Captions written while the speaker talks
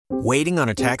Waiting on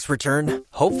a tax return?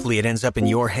 Hopefully it ends up in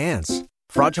your hands.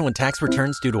 Fraudulent tax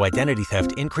returns due to identity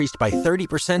theft increased by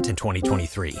 30% in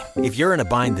 2023. If you're in a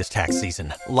bind this tax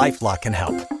season, LifeLock can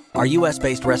help. Our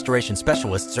U.S.-based restoration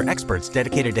specialists are experts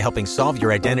dedicated to helping solve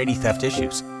your identity theft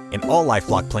issues. And all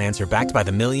LifeLock plans are backed by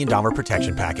the $1 Million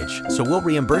Protection Package. So we'll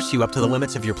reimburse you up to the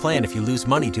limits of your plan if you lose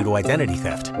money due to identity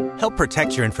theft. Help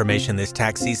protect your information this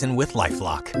tax season with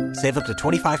LifeLock. Save up to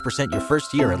 25% your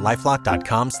first year at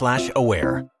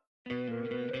LifeLock.com/aware.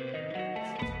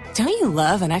 Don't you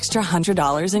love an extra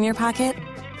 $100 in your pocket?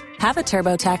 Have a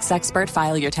TurboTax expert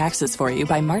file your taxes for you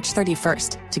by March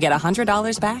 31st to get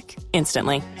 $100 back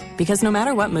instantly. Because no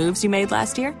matter what moves you made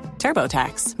last year,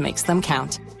 TurboTax makes them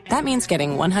count. That means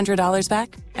getting $100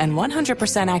 back and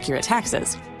 100% accurate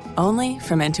taxes, only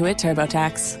from Intuit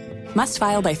TurboTax. Must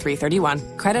file by 3/31.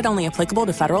 Credit only applicable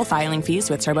to federal filing fees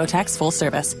with TurboTax full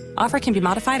service. Offer can be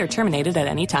modified or terminated at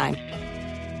any time.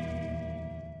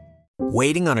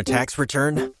 Waiting on a tax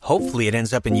return? Hopefully it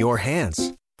ends up in your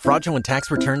hands. Fraudulent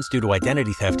tax returns due to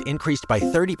identity theft increased by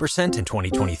 30% in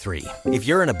 2023. If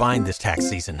you're in a bind this tax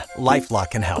season,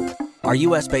 LifeLock can help. Our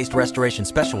U.S.-based restoration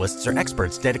specialists are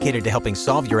experts dedicated to helping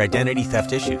solve your identity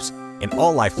theft issues. And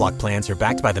all LifeLock plans are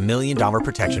backed by the $1 Million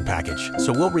Protection Package.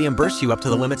 So we'll reimburse you up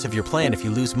to the limits of your plan if you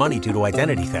lose money due to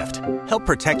identity theft. Help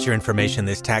protect your information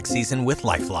this tax season with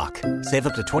LifeLock. Save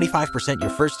up to 25% your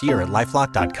first year at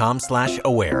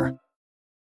LifeLock.com/aware.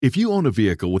 If you own a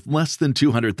vehicle with less than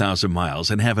 200,000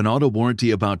 miles and have an auto warranty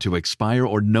about to expire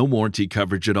or no warranty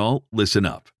coverage at all, listen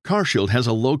up. CarShield has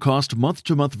a low-cost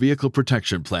month-to-month vehicle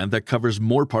protection plan that covers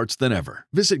more parts than ever.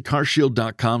 Visit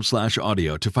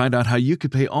carshield.com/audio to find out how you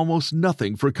could pay almost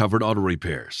nothing for covered auto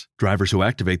repairs. Drivers who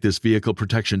activate this vehicle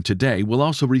protection today will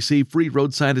also receive free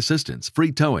roadside assistance,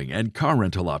 free towing, and car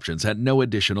rental options at no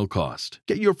additional cost.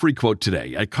 Get your free quote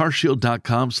today at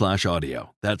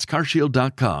carshield.com/audio. That's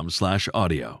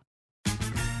carshield.com/audio.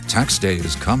 Tax day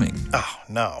is coming. Oh,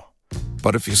 no.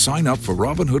 But if you sign up for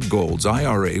Robinhood Gold's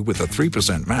IRA with a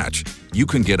 3% match, you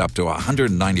can get up to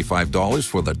 $195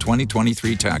 for the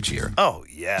 2023 tax year. Oh,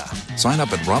 yeah. Sign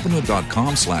up at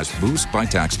Robinhood.com/boost by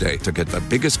tax day to get the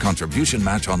biggest contribution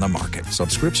match on the market.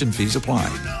 Subscription fees apply.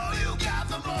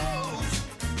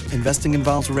 Investing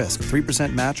involves risk.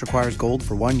 3% match requires gold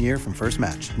for 1 year from first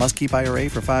match. Must keep IRA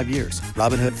for 5 years.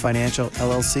 Robinhood Financial,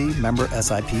 LLC, member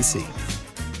SIPC.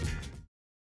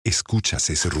 ¿Escuchas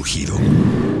ese rugido?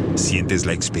 ¿Sientes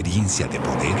la experiencia de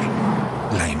poder?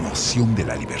 ¿La emoción de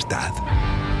la libertad?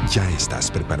 Ya estás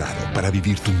preparado para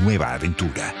vivir tu nueva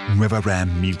aventura. Nueva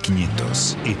Ram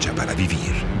 1500, hecha para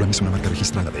vivir. Ram es una marca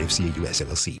registrada de FCA US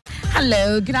LLC.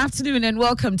 Hello, good afternoon and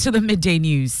welcome to the Midday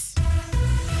News.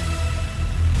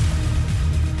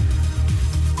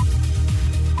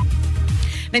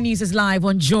 The news is live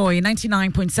on Joy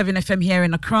 99.7 FM here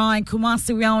in Accra and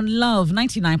Kumasi. We are on Love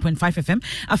 99.5 FM.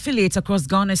 Affiliates across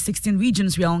Ghana's 16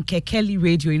 regions. We are on Kekeli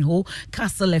Radio in Ho,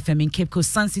 Castle FM in Cape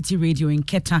Coast, Sun City Radio in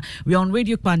Keta. We are on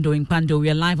Radio Pando in Pando. We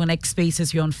are live on X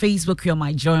Spaces. We are on Facebook. We are on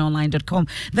myjoyonline.com.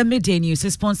 The Midday News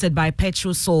is sponsored by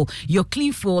Petrol Sol. Your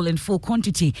clean fuel in full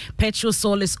quantity. Petrol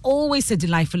Sol is always a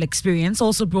delightful experience.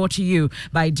 Also brought to you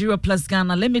by Dura Plus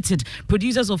Ghana Limited,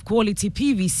 producers of quality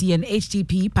PVC and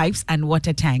HDPE pipes and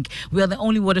water tank. We are the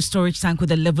only water storage tank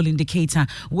with a level indicator.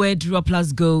 Where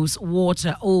Duraplus goes,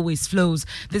 water always flows.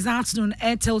 This afternoon,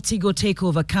 Airtel Tigo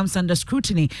takeover comes under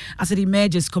scrutiny as it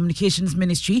emerges Communications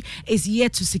Ministry is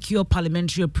yet to secure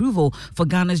parliamentary approval for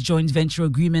Ghana's joint venture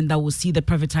agreement that will see the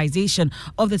privatization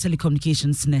of the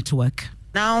telecommunications network.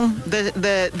 Now,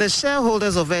 the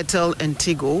shareholders of Airtel and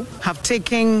Tigo have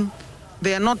taken...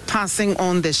 They are not passing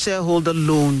on the shareholder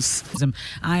loans.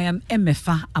 I am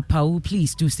Emefa Apau.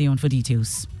 Please do stay on for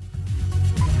details.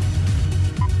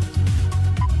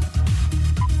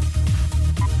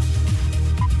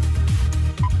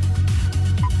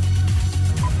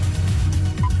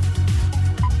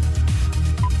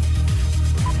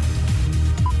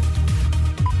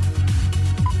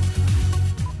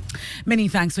 Many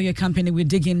thanks for your company. We're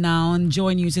digging now on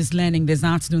Joy News is learning this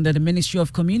afternoon that the Ministry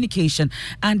of Communication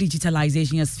and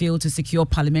Digitalization has failed to secure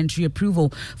parliamentary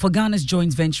approval for Ghana's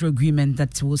joint venture agreement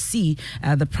that will see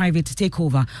the private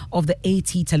takeover of the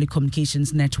AT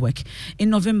telecommunications network. In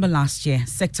November last year,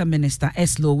 Sector Minister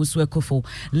Eslo Uswekofo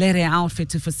led her outfit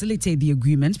to facilitate the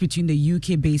agreement between the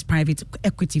UK-based private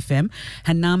equity firm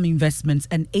Hanam Investments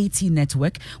and AT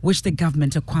Network, which the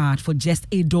government acquired for just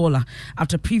 $1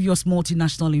 after previous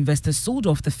multinational investors sold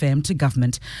off the firm to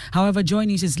government. However, Joy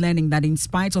News is learning that in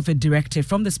spite of a directive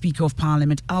from the Speaker of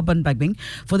Parliament, Alban Bagbing,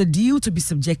 for the deal to be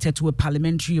subjected to a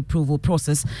parliamentary approval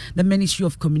process, the Ministry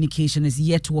of Communication is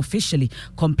yet to officially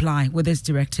comply with this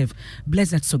directive.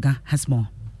 Blessed Soga has more.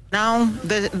 Now,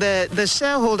 the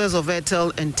shareholders of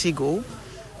Airtel and Tigo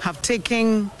have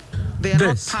taken...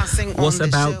 This was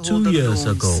about 2 years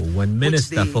ago when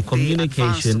Minister for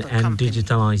Communication and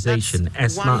Digitalization,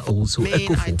 Esma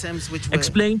Owusu-Ekufo,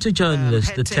 explained to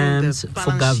journalists the terms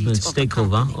for government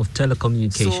takeover of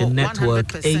telecommunication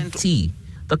network AT.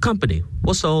 The company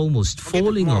was almost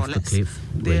falling off the cliff,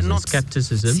 raising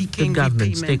skepticism the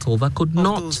government's takeover could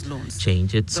not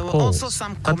change its course.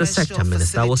 But the sector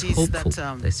minister was hopeful,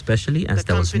 especially as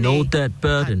there was no debt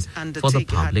burden for the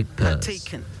public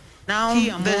purse. Now,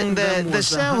 the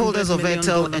shareholders of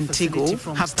Airtel and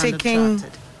Tigo have taken...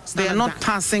 They are not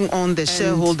passing on the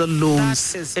shareholder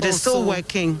loans. It is still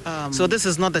working. So this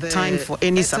is not the time for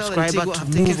any subscriber to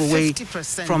move away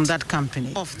from that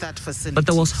company. But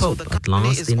there was hope at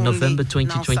last in November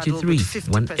 2023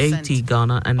 when AT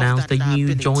Ghana announced a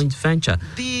new joint venture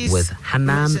with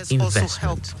Hanam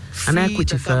Investment, an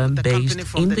equity firm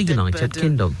based in the United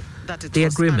Kingdom. The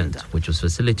agreement, which was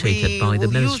facilitated by the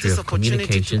Ministry of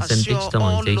Communications and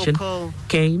Digitalization,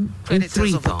 came in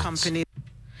 3 parts.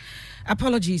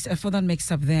 Apologies for that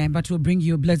mix-up there, but we'll bring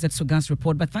you Blessed Sogan's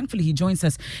report. But thankfully, he joins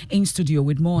us in studio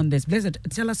with more on this. Blessed,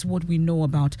 tell us what we know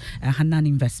about Hanan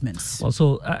Investments. Well,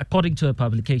 so according to a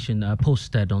publication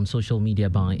posted on social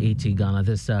media by AT Ghana,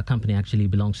 this company actually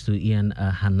belongs to Ian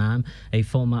Hanam, a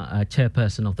former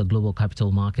chairperson of the global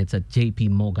capital markets at JP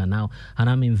Morgan. Now,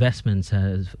 Hanam Investments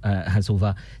has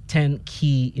over 10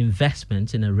 key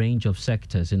investments in a range of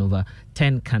sectors in over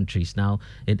 10 countries. Now,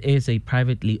 it is a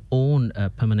privately owned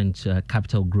permanent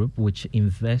capital group which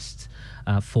invests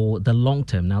for the long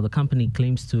term. Now, the company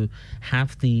claims to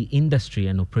have the industry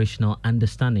and operational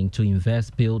understanding to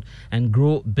invest, build, and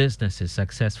grow businesses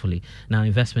successfully. Now,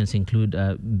 investments include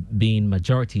being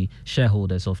majority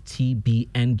shareholders of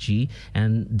TBNG,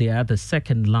 and they are the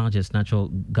second largest natural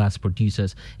gas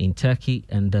producers in Turkey,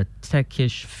 and the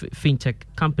Turkish fintech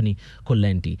company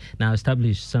Kolendi. Now,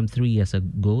 established some 3 years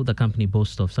ago, the company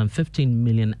boasts of some 15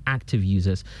 million active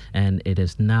users, and it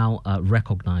is now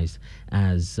recognized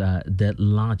as the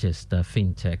largest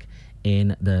fintech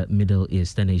in the Middle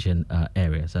East and Asian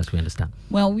areas, as we understand.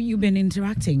 Well, you've been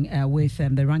interacting with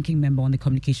the ranking member on the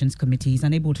Communications Committee. He's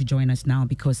unable to join us now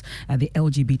because the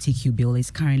LGBTQ bill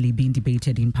is currently being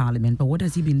debated in Parliament. But what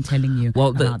has he been telling you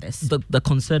about this? The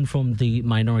concern from the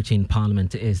minority in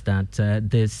Parliament is that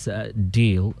this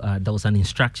deal, there was an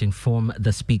instruction from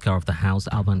the Speaker of the House,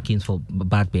 Alban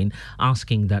Kingsford-Bagbin,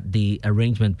 asking that the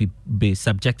arrangement be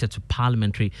subjected to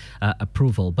parliamentary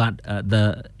approval. But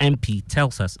the MP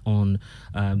tells us on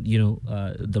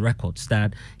the records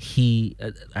that he,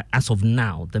 as of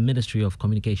now, the Ministry of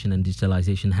Communication and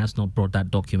Digitalization has not brought that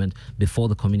document before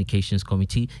the Communications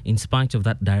Committee, in spite of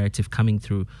that directive coming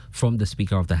through from the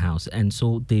Speaker of the House. And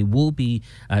so they will be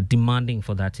demanding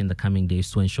for that in the coming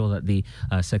days to ensure that the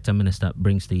sector minister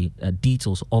brings the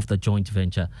details of the joint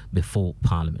venture before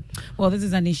Parliament. Well, this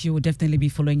is an issue we'll definitely be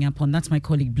following up on. That's my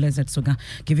colleague Blessed Soga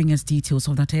giving us details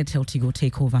of that Airtel Tigo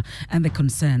takeover and the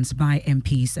concerns by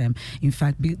MPs. In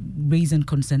fact, raising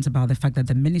concerns about the fact that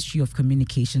the Ministry of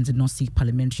Communications did not seek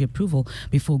parliamentary approval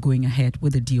before going ahead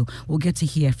with the deal. We'll get to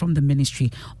hear from the ministry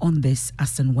on this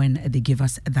as and when they give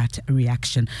us that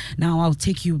reaction. Now, I'll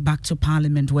take you back to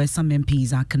Parliament, where some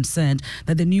MPs are concerned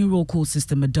that the new roll call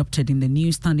system adopted in the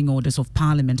new standing orders of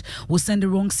Parliament will send a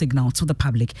wrong signal to the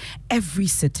public. Every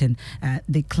sitting,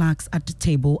 the clerks at the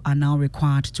table are now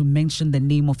required to mention the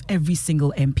name of every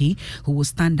single MP who will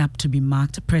stand up to be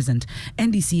marked present.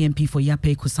 NDC MP for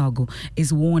Yape Kusalgo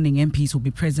is warning MPs will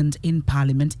be present in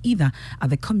Parliament either at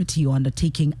the committee or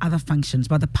undertaking other functions,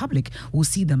 but the public will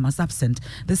see them as absent.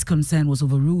 This concern was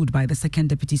overruled by the second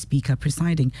Deputy Speaker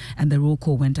presiding, and the roll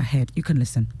call went ahead. You can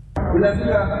listen. In such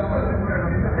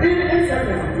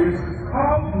a situation,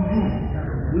 how do you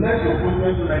let your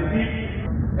vote to like this?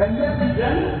 And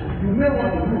then you may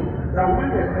want to do that when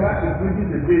the clerk is bringing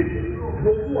the date,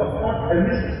 those who have got a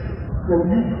list from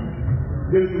you,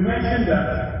 they will mention that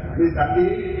Mr. A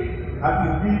has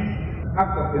indeed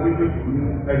asked of the meeting to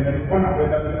you and on a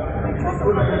better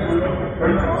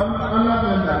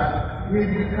we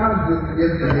can't do it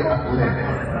yesterday at length.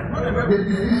 The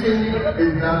decision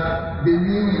is that the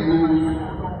new rules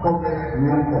cover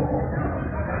roll call.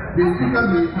 The speaker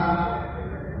may have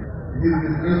his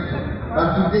discretion, but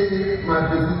today my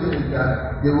position is that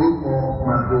the roll call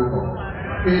must go on.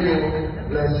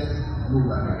 Let's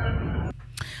move ahead.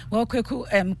 Well,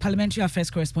 Kweku, Parliamentary Affairs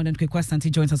Correspondent Kweku Asante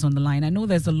joins us on the line. I know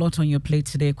there's a lot on your plate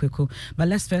today, Kweku, but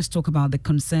let's first talk about the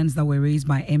concerns that were raised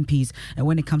by MPs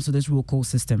when it comes to this roll call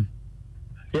system.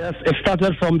 Yes, it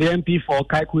started from the MP for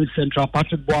Kaikui Central,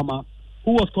 Patrick Boama,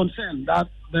 who was concerned that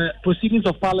the proceedings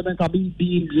of Parliament are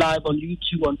being live on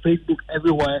YouTube, on Facebook,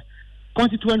 everywhere.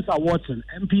 Constituents are watching.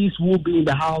 MPs will be in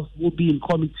the House, will be in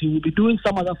committee, will be doing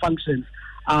some other functions,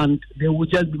 and they will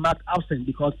just be marked absent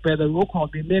because per the roll call,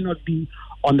 they may not be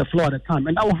on the floor at the time.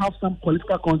 And that will have some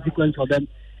political consequence for them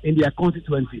in their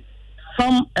constituency.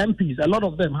 Some MPs, a lot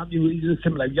of them have been raising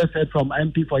similar. You just heard from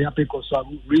MP for Yapeko, so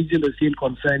raising the same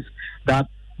concerns that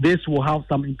this will have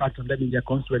some impact on them in their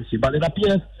constituency. But it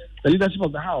appears the leadership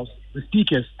of the House, the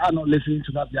speakers, are not listening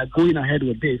to that. They are going ahead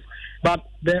with this. But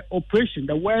the operation,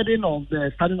 the wording of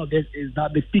the starting of this is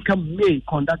that the speaker may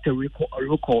conduct a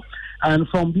roll call. And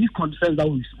from these concerns that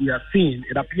we are seeing,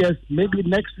 it appears maybe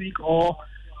next week or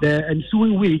the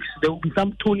ensuing weeks, there will be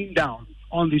some toning down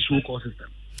on this roll call system.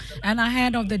 And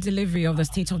ahead of the delivery of the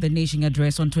State of the Nation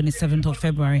address on 27th of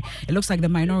February, it looks like the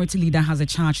minority leader has a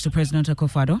charge to President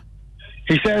Akufo-Addo.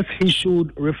 He says he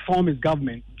should reform his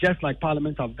government, just like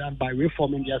Parliament have done by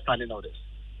reforming their standing orders.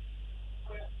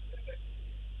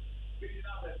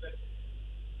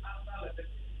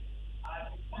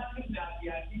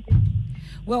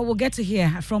 Well, we'll get to hear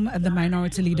from the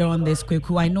minority leader on this,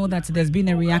 Kweku. I know that there's been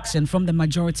a reaction from the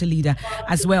majority leader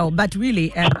as well. But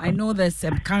really, I know there's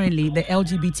currently the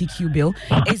LGBTQ bill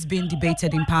is being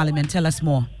debated in Parliament. Tell us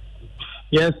more.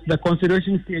 Yes, the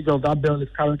consideration stage of that bill is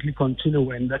currently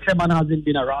continuing. The chairman hasn't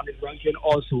been around his ranking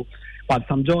also, but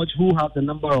some judge who have the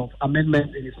number of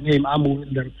amendments in his name are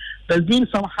moving them. There's been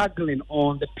some haggling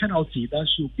on the penalty that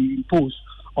should be imposed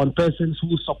on persons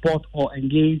who support or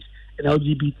engage in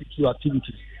LGBTQ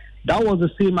activities. That was the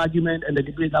same argument and the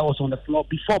debate that was on the floor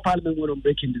before Parliament went on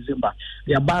break in December.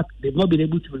 They are back. They've not been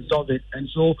able to resolve it. And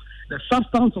so the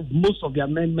substance of most of the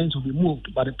amendments will be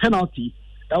moved, but the penalty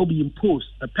that will be imposed,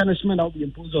 the punishment that will be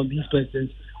imposed on these persons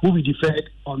will be deferred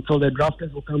until the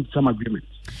drafters will come to some agreement.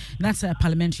 That's a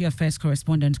Parliamentary Affairs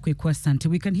correspondent, Kweku Asante.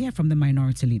 We can hear from the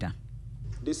minority leader.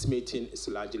 This meeting is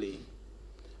largely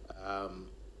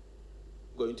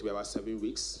going to be about 7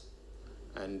 weeks.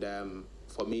 And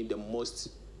for me, the most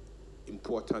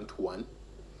important one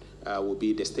will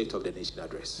be the State of the Nation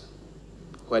address,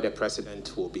 where the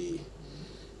President will be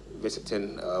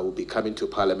visiting, will be coming to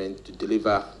Parliament to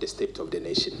deliver the State of the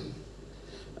Nation.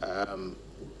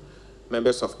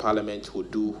 Members of Parliament will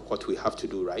do what we have to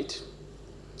do right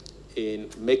in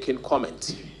making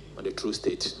comment on the true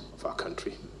state of our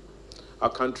country. Our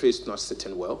country is not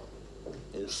sitting well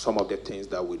in some of the things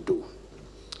that we do.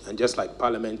 And just like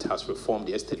Parliament has reformed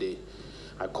yesterday,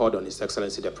 I called on His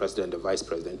Excellency the President and the Vice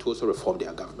President to also reform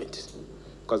their government.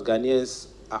 Because Ghanaians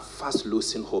are fast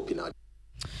losing hope in our.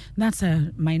 That's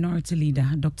a minority leader,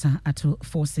 Dr. Ato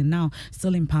Forsin. Now,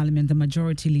 still in Parliament, the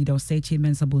majority leader, Osei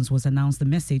Mensah-Bonsu, was announced. The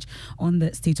message on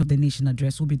the State of the Nation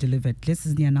address will be delivered. This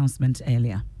is the announcement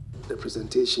earlier. The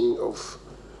presentation of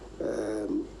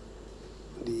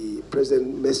the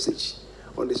President's message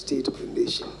on the State of the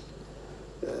Nation.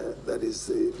 That is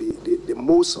the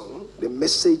Mosong, the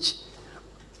message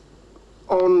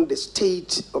on the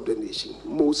State of the Nation,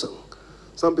 Mosong.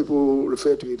 Some people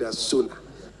refer to it as SONA.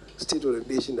 State of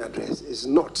the Nation address. It's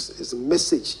not. It's a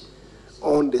message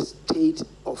on the State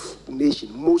of the Nation,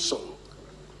 Mosong.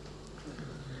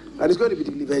 And it's going to be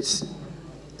delivered.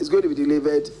 It's going to be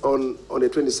delivered on the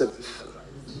 27th.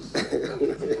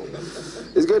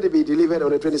 It's going to be delivered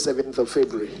on the 27th of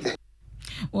February.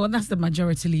 Well, that's the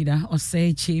majority leader,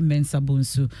 Osei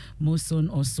Mensah-Bonsu,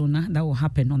 Moson or Sona. That will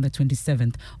happen on the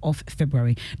 27th of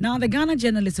February. Now, the Ghana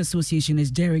Journalists Association is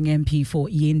daring MP for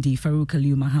END, Farouk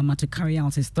Aliu Mahama, to carry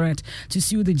out his threat to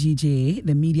sue the GJA,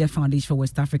 the Media Foundation for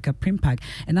West Africa, PRIMPAG,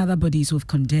 and other bodies who have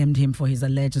condemned him for his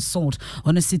alleged assault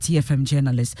on a City FM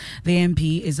journalist. The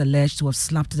MP is alleged to have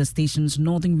slapped the station's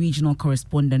Northern Regional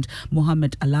correspondent,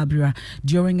 Mohammed Alabira,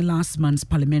 during last month's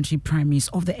parliamentary primaries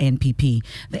of the NPP.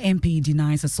 The MP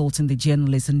denies assaulting the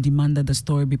journalist and demanded the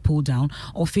story be pulled down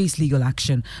or face legal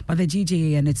action. But the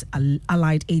GJA and its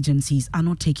allied agencies are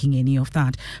not taking any of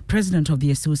that. President of the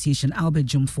association, Albert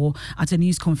Jumfo, at a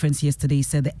news conference yesterday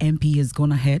said the MP has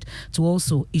gone ahead to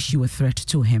also issue a threat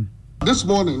to him. This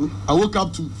morning, I woke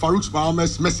up to Farouk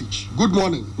Mahama's message. Good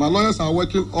morning. My lawyers are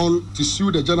working on to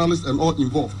sue the journalists and all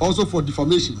involved. Also for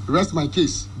defamation. Rest my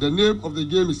case. The name of the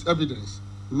game is evidence,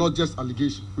 not just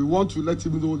allegation. We want to let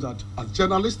him know that as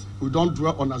journalists, we don't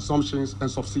dwell on assumptions and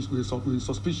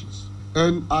suspicions.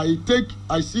 And I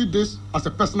see this as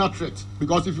a personal threat,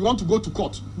 because if you want to go to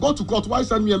court. Why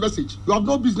send me a message? You have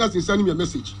no business in sending me a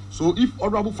message. So if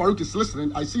Honorable Farouk is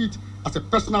listening, I see it as a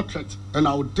personal threat, and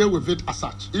I will deal with it as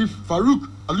such. If Farouk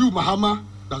Aliu Mahama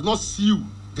does not sue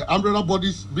the umbrella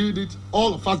bodies, be it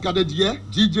all of us gathered here,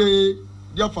 GJA,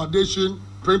 their foundation,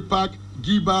 PRIMPAG,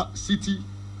 Giba, City,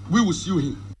 we will sue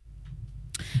him.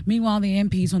 Meanwhile, the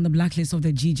MP is on the blacklist of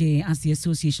the GJA as the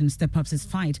association steps up its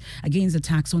fight against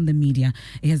attacks on the media.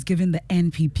 It has given the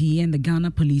NPP and the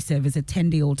Ghana Police Service a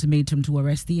 10-day ultimatum to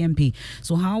arrest the MP.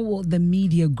 So how will the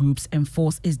media groups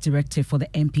enforce its directive for the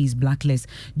MP's blacklist?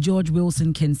 George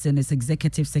Wilson Kinson is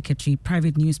Executive Secretary,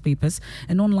 Private Newspapers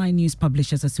and Online News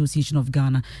Publishers Association of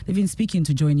Ghana. They've been speaking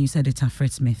to Joy News editor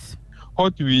Fred Smith.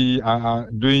 What we are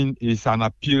doing is an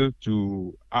appeal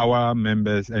to our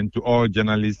members and to all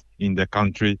journalists in the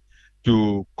country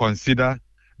to consider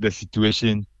the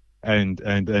situation and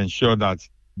ensure that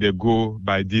they go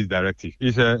by this directive.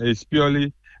 It's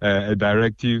purely a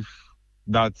directive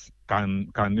that can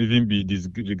even be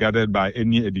disregarded by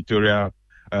any editorial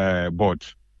board.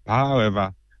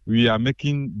 However, we are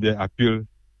making the appeal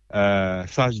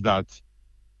such that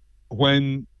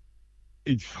when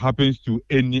it happens to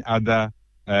any other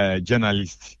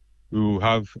journalist who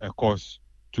have a cause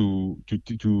to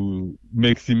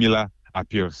make similar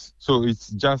appeals. So it's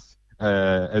just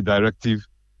a directive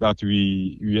that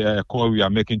we are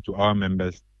making to our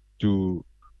members to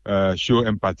show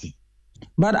empathy.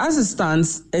 But as it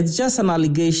stands, it's just an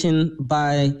allegation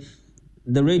by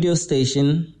the radio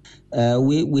station.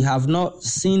 We have not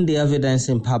seen the evidence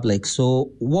in public.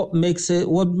 So what makes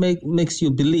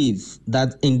you believe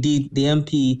that indeed the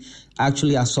MP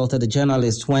actually assaulted a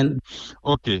journalist when?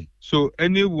 Okay, so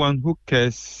anyone who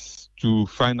cares to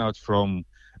find out from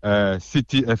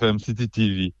City FM, City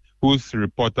TV, whose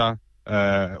reporter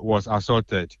was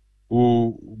assaulted,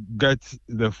 will get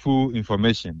the full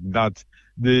information that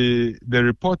the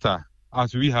reporter,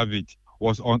 as we have it,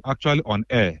 was actually on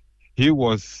air. He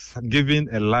was giving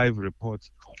a live report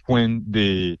when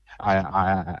the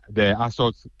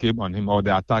assault came on him or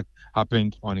the attack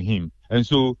happened on him. And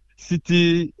so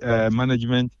city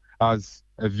management has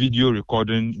a video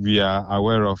recording we are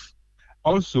aware of.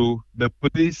 Also, the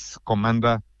police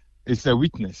commander is a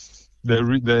witness.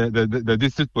 The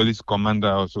district police commander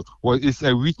also is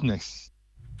a witness.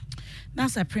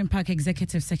 That's a Prim Park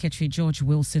Executive Secretary George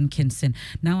Wilson Kinson.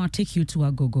 Now I'll take you to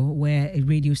Agogo, where a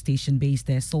radio station based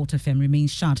there, Salt FM,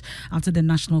 remains shut after the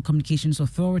National Communications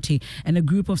Authority and a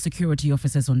group of security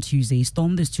officers on Tuesday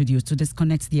stormed the studios to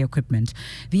disconnect the equipment.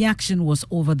 The action was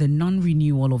over the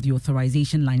non-renewal of the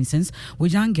authorization license,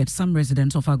 which angered some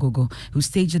residents of Agogo who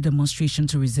staged a demonstration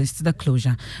to resist the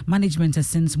closure. Management has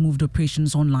since moved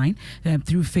operations online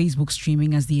through Facebook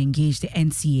streaming as they engage the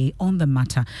NCA on the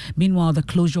matter. Meanwhile, the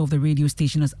closure of the radio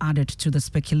station has added to the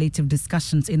speculative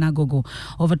discussions in Agogo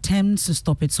over attempts to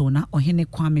stop its owner, Ohene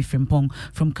Kwame Frimpong,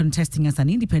 from contesting as an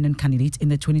independent candidate in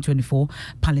the 2024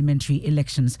 parliamentary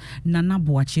elections. Nana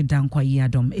Boachi Dankwa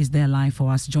Yadom is there live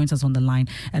for us, joins us on the line.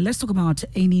 Let's talk about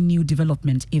any new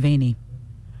development, if any.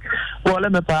 Well,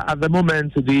 at the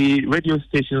moment, the radio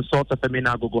station Salt FM in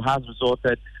Agogo has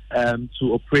resorted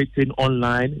to operating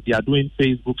online. They are doing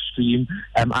Facebook stream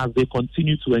as they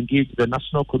continue to engage the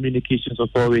National Communications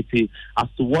Authority as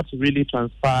to what really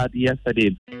transpired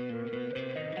yesterday.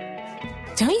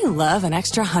 Don't you love an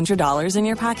extra $100 in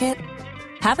your pocket?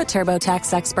 Have a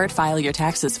TurboTax expert file your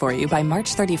taxes for you by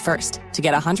March 31st to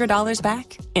get $100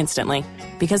 back instantly.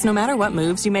 Because no matter what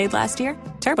moves you made last year,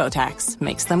 TurboTax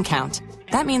makes them count.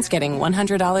 That means getting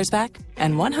 $100 back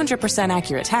and 100%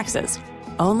 accurate taxes,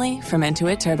 only from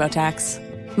Intuit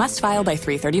TurboTax. Must file by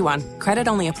 3/31. Credit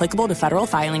only applicable to federal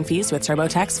filing fees with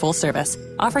TurboTax full service.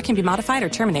 Offer can be modified or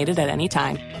terminated at any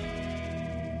time.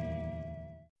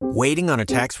 Waiting on a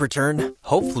tax return?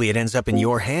 Hopefully it ends up in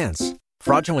your hands.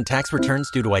 Fraudulent tax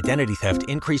returns due to identity theft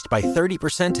increased by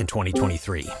 30% in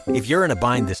 2023. If you're in a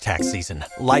bind this tax season,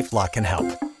 LifeLock can help.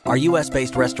 Our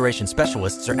U.S.-based restoration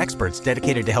specialists are experts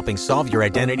dedicated to helping solve your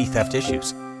identity theft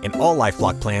issues. And all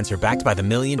LifeLock plans are backed by the $1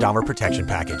 Million Protection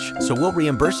Package. So we'll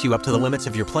reimburse you up to the limits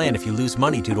of your plan if you lose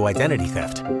money due to identity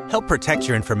theft. Help protect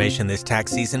your information this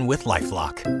tax season with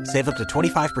LifeLock. Save up to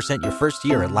 25% your first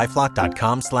year at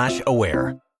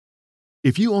LifeLock.com/aware.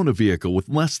 If you own a vehicle with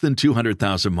less than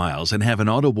 200,000 miles and have an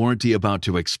auto warranty about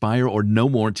to expire or no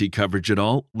warranty coverage at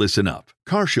all, listen up.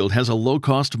 CarShield has a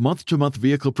low-cost month-to-month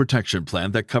vehicle protection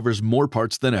plan that covers more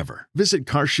parts than ever. Visit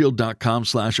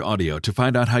carshield.com/audio to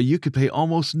find out how you could pay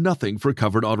almost nothing for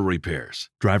covered auto repairs.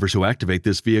 Drivers who activate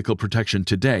this vehicle protection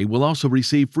today will also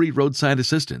receive free roadside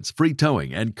assistance, free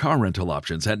towing, and car rental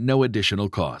options at no additional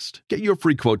cost. Get your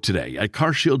free quote today at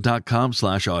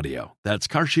carshield.com/audio. That's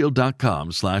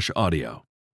carshield.com/audio.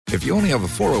 If you only have a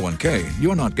 401k,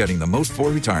 you're not getting the most for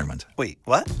retirement. Wait,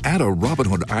 what? Add a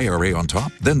Robinhood IRA on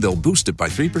top, then they'll boost it by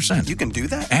 3%. You can do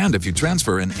that? And if you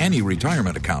transfer in any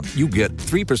retirement account, you get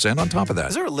 3% on top of that.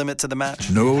 Is there a limit to the match?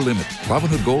 No limit.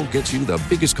 Robinhood Gold gets you the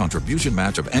biggest contribution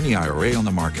match of any IRA on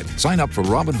the market. Sign up for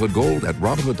Robinhood Gold at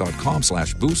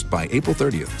Robinhood.com/boost by April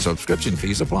 30th. Subscription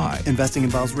fees apply. Investing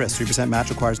involves risk. 3% match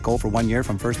requires gold for 1 year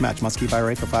from first match. Must keep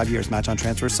IRA for 5 years. Match on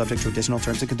transfers subject to additional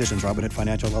terms and conditions. Robinhood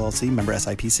Financial LLC, member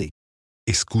SIPC.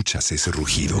 Escuchas ese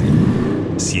rugido.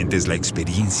 Sientes la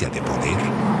experiencia de poder,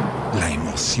 la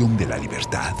emoción de la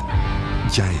libertad.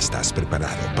 Ya estás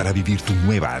preparado para vivir tu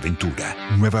nueva aventura.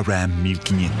 Nueva Ram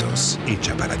 1500,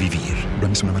 hecha para vivir.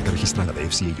 Ram es una marca registrada de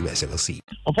FCA US LLC.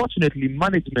 Unfortunately,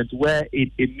 management were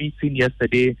in a meeting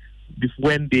yesterday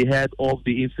when they heard of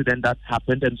the incident that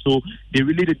happened, and so they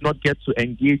really did not get to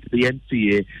engage the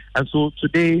NCA. And so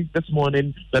today, this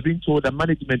morning, they're being told that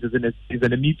management is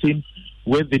in a meeting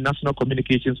with the National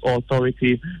Communications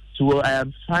Authority to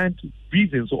find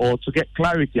reasons or to get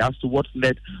clarity as to what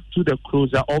led to the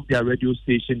closure of their radio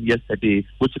station yesterday,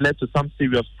 which led to some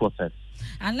serious protests.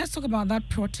 And let's talk about that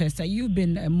protest. You've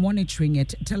been monitoring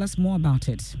it. Tell us more about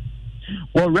it.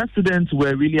 Well, residents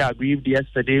were really aggrieved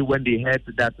yesterday when they heard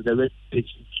that the radio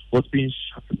station was being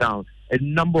shut down. A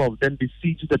number of them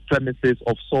besieged the premises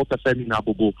of Salt FM in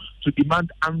Abubu to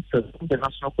demand answers from the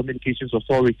National Communications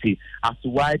Authority as to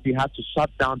why they had to shut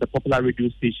down the popular radio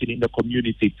station in the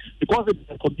community. Because it's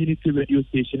a community radio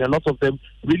station, a lot of them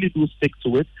really do stick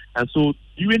to it. And so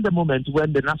during the moment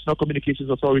when the National Communications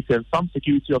Authority and some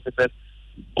security officers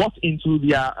got into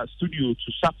their studio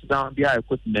to shut down their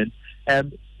equipment,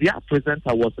 their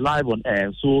presenter was live on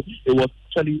air. So it was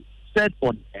actually said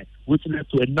on air, which led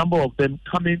to a number of them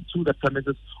coming to the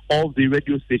premises of the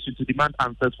radio station to demand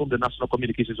answers from the National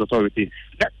Communications Authority.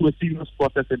 That was a serious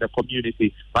process in the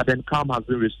community, but then calm has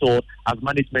been restored as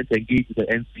management engaged the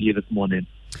NCA this morning.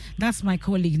 That's my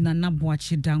colleague Nana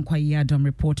Boachi Dankwayadom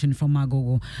reporting from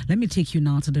Agogo. Let me take you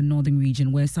now to the northern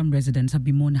region where some residents have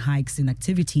bemoaned hikes in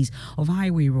activities of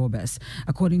highway robbers.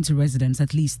 According to residents,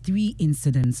 at least 3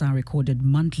 incidents are recorded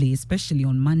monthly, especially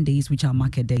on Mondays, which are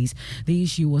market days. The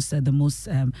issue was the most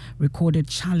recorded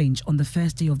challenge on the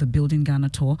first day of the Building Ghana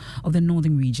tour of the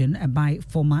northern region by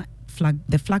former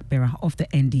the flag bearer of the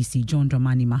NDC, John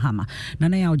Dramani Mahama.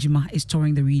 Nana Yaojima is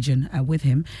touring the region with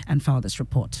him and filed this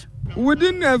report.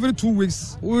 Within every 2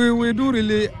 weeks, we do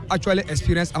really actually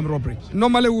experience armed robbery.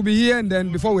 Normally we'll be here and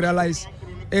then before we realize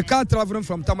a car traveling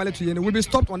from Tamale to Yene will be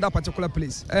stopped on that particular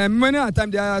place. Many a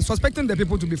time they are suspecting the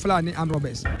people to be Fulani armed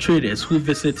robbers. Traders who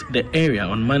visit the area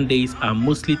on Mondays are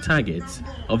mostly targets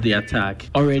of the attack.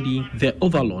 Already, the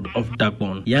overlord of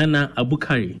Dagbon, Yana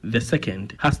Abukari II,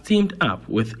 has teamed up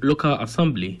with local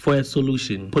assembly for a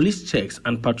solution. Police checks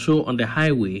and patrol on the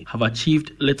highway have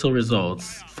achieved little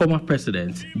results. Former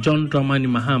President John Dramani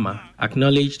Mahama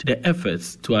acknowledged the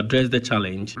efforts to address the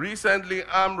challenge. Recently,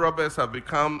 armed robbers have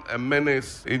become a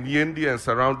menace in Yendi and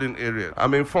surrounding areas.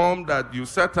 I'm informed that you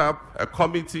set up a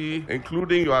committee,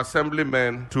 including your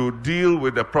assemblymen, to deal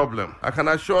with the problem. I can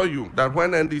assure you that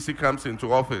when NDC comes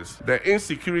into office, the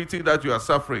insecurity that you are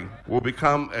suffering will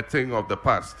become a thing of the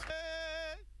past.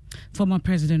 Former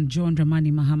President John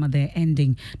Dramani Mahama there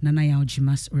ending Nana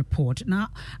Yaojima's report. Now,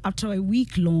 after a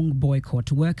week-long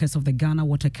boycott, workers of the Ghana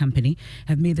Water Company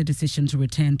have made the decision to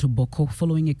return to Boko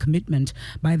following a commitment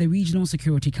by the Regional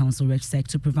Security Council, REGSEC,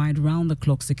 to provide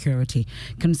round-the-clock security.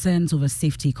 Concerns over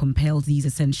safety compelled these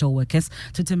essential workers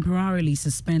to temporarily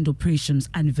suspend operations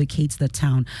and vacate the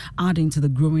town, adding to the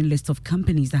growing list of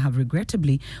companies that have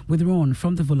regrettably withdrawn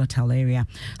from the volatile area.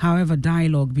 However,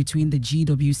 dialogue between the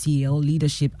GWCL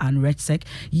leadership and REGSEC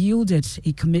yielded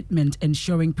a commitment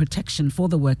ensuring protection for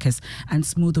the workers and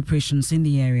smooth operations in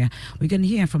the area. We can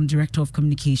hear from Director of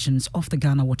Communications of the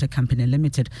Ghana Water Company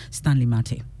Limited, Stanley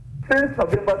Mate. Since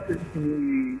November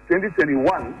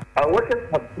 2021, our workers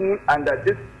have been under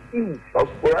this siege of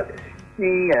sporadic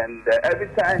shooting and every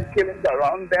time killings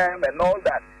around them and all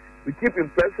that. We keep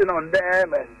impressing on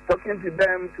them and talking to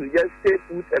them to just stay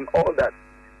put and all that.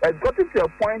 It's gotten to a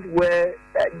point where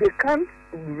they can't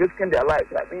be risking their lives.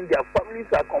 I mean, their families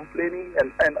are complaining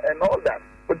and all that.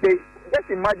 But they just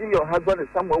imagine your husband is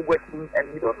somewhere working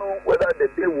and you don't know whether the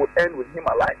day will end with him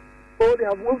alive. So they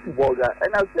have moved to Volga.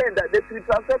 And I'm saying that they should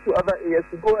transfer to other areas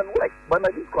to go and work. But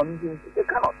at these conditions, they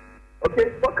cannot.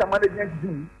 Okay, what can management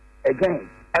do again?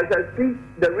 As I speak,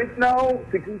 the Regional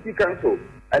Security Council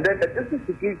and then the District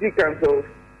Security Council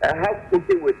have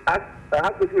spoken with us,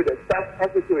 have spoken with the staff,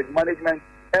 have spoken with management.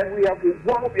 And we have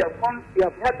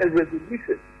had a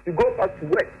resolution to go back to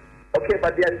work. Okay,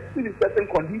 but there are still certain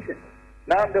conditions.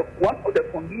 Now, one of the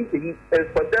conditions is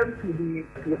for them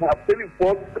to have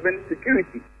 24/7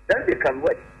 security. Then they can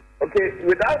work. Okay,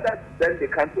 without that, then they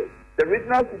can't work. The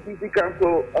Regional Security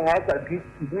Council has agreed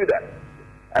to do that.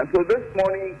 And so this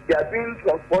morning, they are being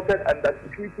transported under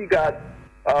security guard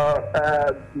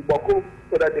to Boko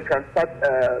so that they can start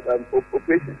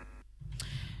operations.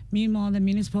 Meanwhile, the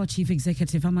Municipal Chief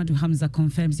Executive Amadou Hamza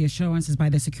confirms the assurances by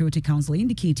the Security Council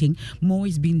indicating more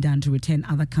is being done to return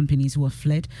other companies who have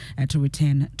fled to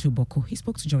return to Boko. He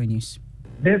spoke to Joy News.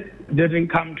 This didn't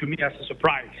come to me as a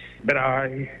surprise, but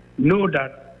I know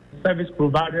that service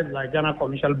providers like Ghana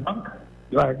Commercial Bank,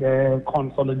 like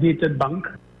Consolidated Bank,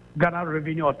 Ghana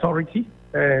Revenue Authority,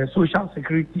 Social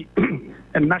Security,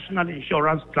 and National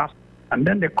Insurance Trust, and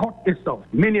then the court itself.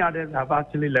 Many others have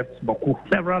actually left Boko.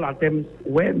 Several attempts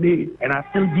were made and are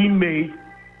still being made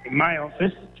in my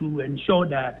office to ensure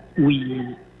that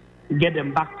we get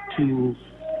them back to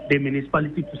the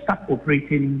municipality to start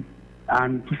operating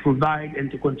and to provide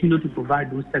and to continue to provide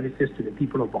those services to the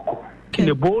people of Boko. In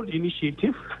a bold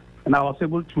initiative, and I was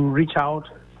able to reach out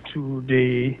to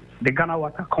the Ghana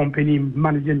Water Company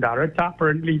Managing Director,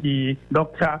 apparently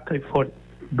Dr. Clifford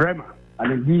Bremer,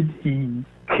 and indeed he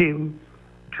came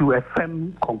to a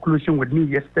firm conclusion with me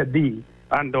yesterday,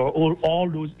 and all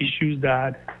those issues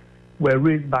that were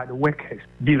raised by the workers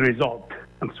be resolved.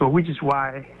 And so, which is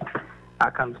why I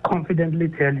can confidently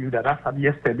tell you that as of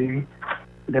yesterday,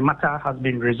 the matter has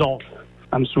been resolved.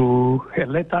 And so a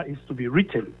letter is to be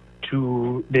written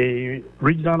to the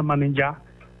regional manager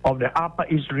of the Upper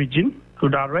East region to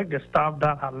direct the staff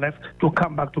that have left to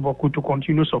come back to Boko to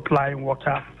continue supplying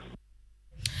water.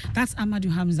 That's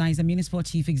Amadou Hamza, is the Municipal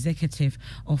Chief Executive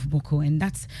of Boko, and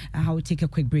that's how we take a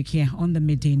quick break here on the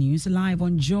Midday News, live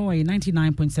on Joy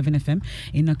 99.7 FM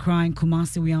in Accra and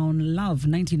Kumasi. We are on Love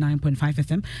 99.5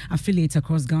 FM, affiliates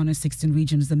across Ghana's 16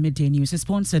 regions. The Midday News is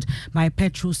sponsored by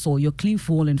Petrol Sol, your clean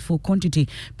fuel in full quantity.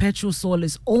 Petrol Sol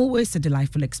is always a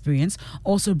delightful experience.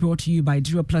 Also brought to you by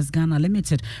Dura Plus Ghana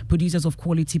Limited, producers of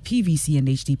quality PVC and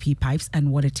HDP pipes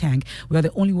and water tank. We are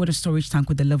the only water storage tank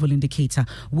with the level indicator.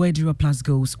 Where Dura Plus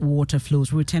goes, water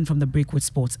flows. We return from the break with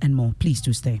sports and more. Please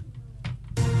do stay.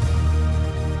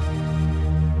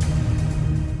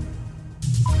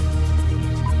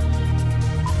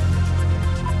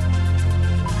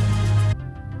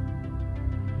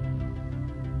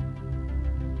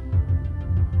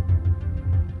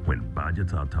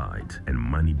 Budgets are tight and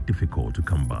money difficult to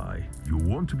come by. You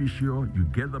want to be sure you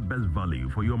get the best value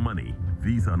for your money.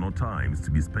 These are not times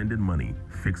to be spending money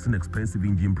fixing expensive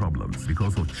engine problems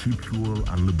because of cheap fuel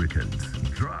and lubricants.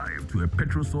 Drive to a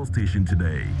petrol source station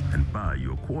today and buy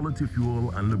your quality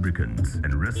fuel and lubricants,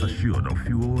 and rest assured of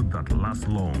fuel that lasts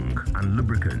long and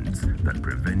lubricants that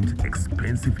prevent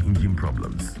expensive engine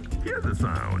problems. Hear the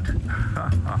sound.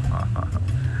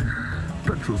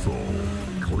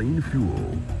 Petrosol, clean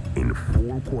fuel in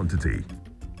full quantity.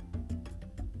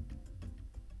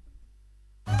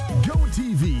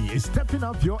 GoTV is stepping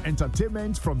up your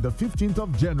entertainment from the 15th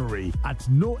of January at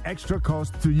no extra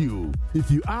cost to you. If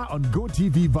you are on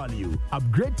GoTV Value,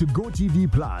 upgrade to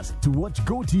GoTV Plus to watch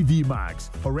GoTV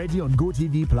Max. Already on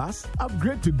GoTV Plus,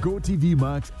 upgrade to GoTV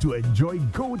Max to enjoy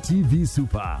GoTV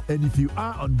Super. And if you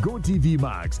are on GoTV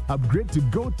Max, upgrade to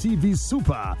GoTV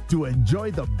Super to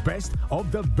enjoy the best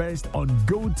of the best on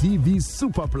GoTV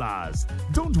Super Plus.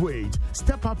 Don't wait.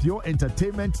 Step up your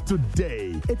entertainment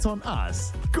today. It's on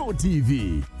us.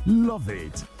 GoTV. Love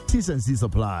it. T&C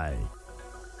Supply.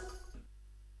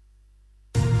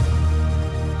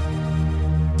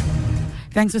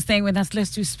 Thanks for staying with us.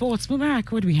 Let's do sports.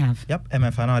 Mubarak, what do we have? Yep,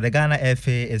 MFA. Now, the Ghana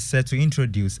FA is set to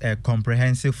introduce a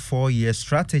comprehensive 4-year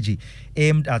strategy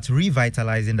aimed at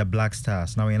revitalizing the Black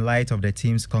Stars. Now, in light of the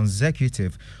team's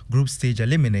consecutive group stage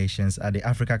eliminations at the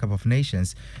Africa Cup of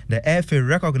Nations, the FA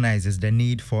recognizes the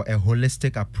need for a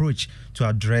holistic approach to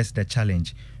address the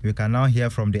challenge. We can now hear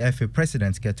from the FA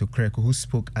president, Keto Kreko, who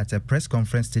spoke at a press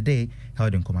conference today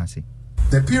held in Kumasi.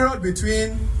 The period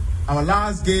between our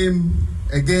last game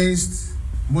against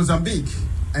Mozambique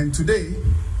and today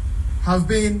have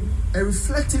been a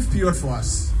reflective period for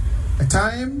us, a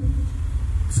time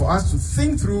for us to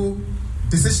think through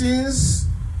decisions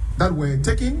that were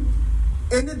taken,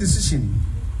 any decision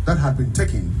that had been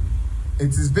taken. It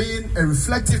has been a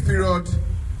reflective period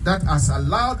that has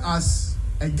allowed us,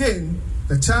 again,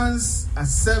 the chance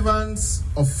as servants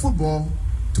of football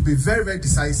to be very, very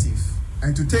decisive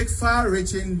and to take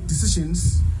far-reaching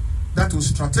decisions that will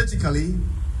strategically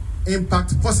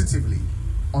impact positively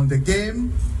on the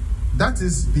game that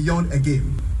is beyond a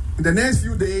game. In the next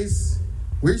few days,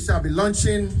 we shall be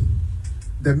launching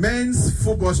the men's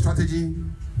football strategy,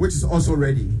 which is also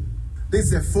ready.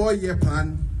 This is a 4-year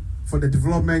plan for the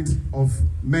development of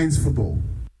men's football.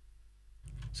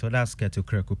 So that's Ketu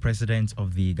Kreku, President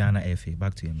of the Ghana FA.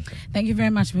 Back to you, Mr. Thank you very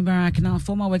much, Mubarak. Now,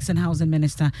 former Works and Housing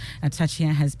Minister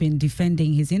Tachia has been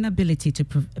defending his inability to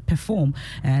perform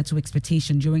to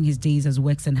expectation during his days as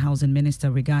Works and Housing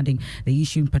Minister regarding the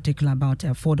issue in particular about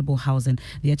affordable housing.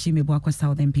 The Achime Boakwa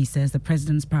South MP says the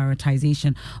President's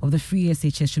prioritization of the free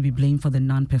SHS should be blamed for the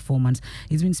non-performance.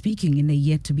 He's been speaking in a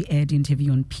yet-to-be-aired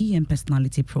interview on PM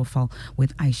Personality Profile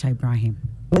with Aisha Ibrahim.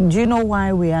 Do you know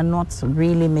why we are not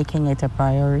really making it a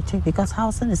priority? Because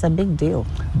housing is a big deal.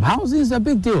 Housing is a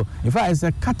big deal. In fact, it's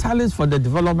a catalyst for the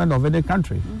development of any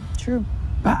country. True.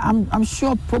 But I'm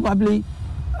sure probably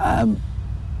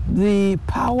the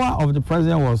power of the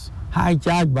president was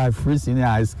hijacked by Free Senior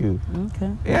High School.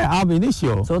 Okay. Yeah, ab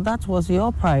initio. So that was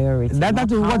your priority.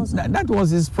 That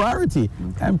was his priority.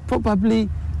 Okay. And probably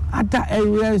other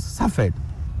areas suffered.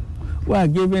 Well,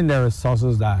 given the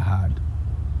resources that I had.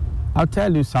 I'll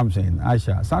tell you something,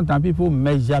 Aisha. Sometimes people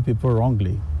measure people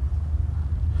wrongly.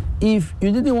 If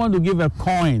you didn't want to give a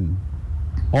coin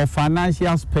or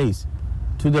financial space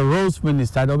to the roads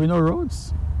minister, there'll be no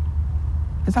roads.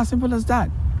 It's as simple as that.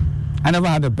 I never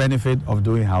had the benefit of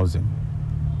doing housing.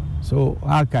 So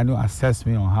how can you assess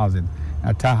me on housing?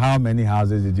 I tell how many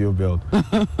houses did you build?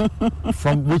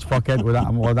 From which pocket was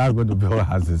I going to build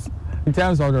houses? In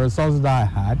terms of the resources that I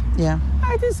had,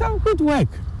 I did some good work.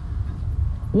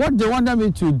 What they wanted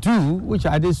me to do, which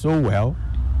I did so well,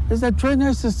 is the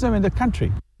drainage system in the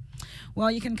country. Well,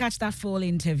 you can catch that full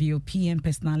interview, PM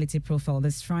Personality Profile,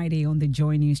 this Friday on the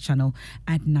Joy News channel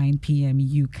at 9 p.m.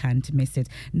 You can't miss it.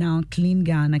 Now, Clean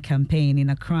Ghana campaign in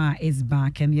Accra is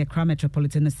back, and the Accra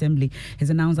Metropolitan Assembly has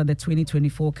announced that the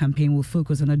 2024 campaign will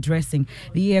focus on addressing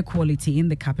the air quality in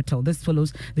the capital. This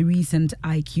follows the recent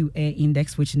IQ Air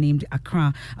Index, which named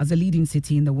Accra as the leading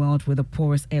city in the world with the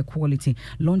poorest air quality.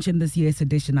 Launching this year's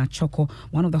edition at Choco,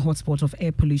 one of the hotspots of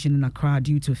air pollution in Accra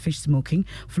due to fish smoking,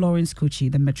 Florence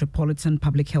Kuchi, the Metropolitan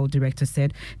Public Health Director,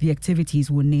 said the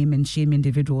activities will name and shame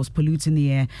individuals polluting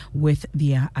the air with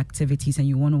their activities, and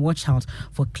you want to watch out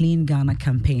for Clean Ghana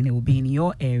campaign. It will be in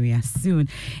your area soon.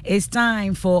 It's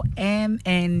time for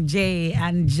MNJ,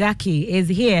 and Jackie is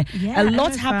here. Yeah, a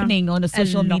lot happening on the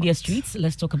social media streets.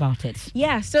 Let's talk about it.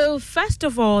 Yeah, so first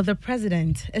of all, the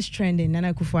president is trending,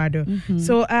 Nana Akufo-Addo.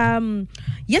 So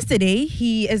yesterday,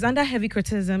 he is under heavy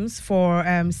criticisms for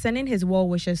sending his well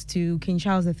wishes to King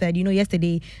Charles III. You know,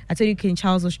 yesterday, I told you King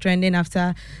Charles was trending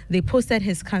after they posted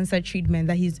his cancer treatment,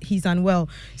 that he's unwell.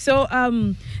 So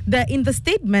in the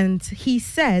statement, he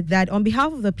said that on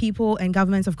behalf of the people and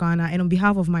governments of Ghana and on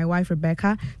behalf of my wife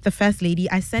Rebecca, the First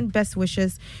Lady, I send best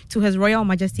wishes to His Royal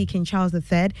Majesty King Charles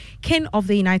III, King of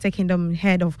the United Kingdom,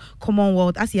 head of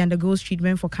Commonwealth, as he undergoes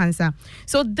treatment for cancer.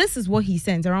 So this is what he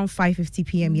sent around 5:50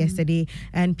 p.m. yesterday,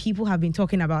 and people have been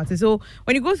talking about it. So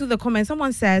when you go through the comments,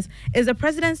 someone says, is the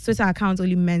president's Twitter account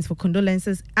only meant for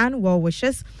condolences and well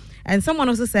wishes? And someone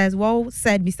also says, well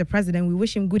said, Mr. President, we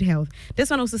wish him good health. This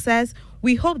one also says,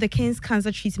 we hope the king's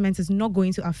cancer treatment is not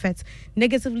going to affect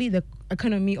negatively the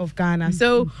economy of Ghana.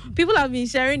 So people have been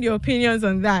sharing their opinions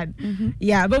on that.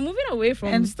 Yeah, but moving away from...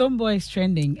 And Stoneboy is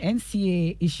trending.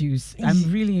 NCA issues.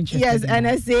 I'm really interested. Yes,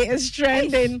 NSA is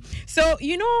trending. So,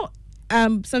 you know...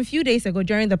 some few days ago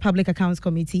during the Public Accounts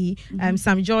Committee,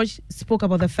 Sam George spoke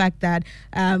about the fact that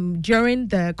during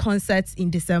the concerts in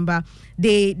December,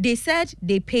 they said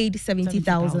they paid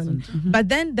 70,000. But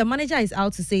then the manager is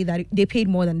out to say that they paid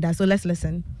more than that. So let's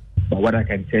listen. But what I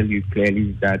can tell you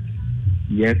clearly is that,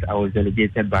 yes, I was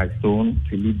delegated by Stone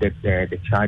to lead the charge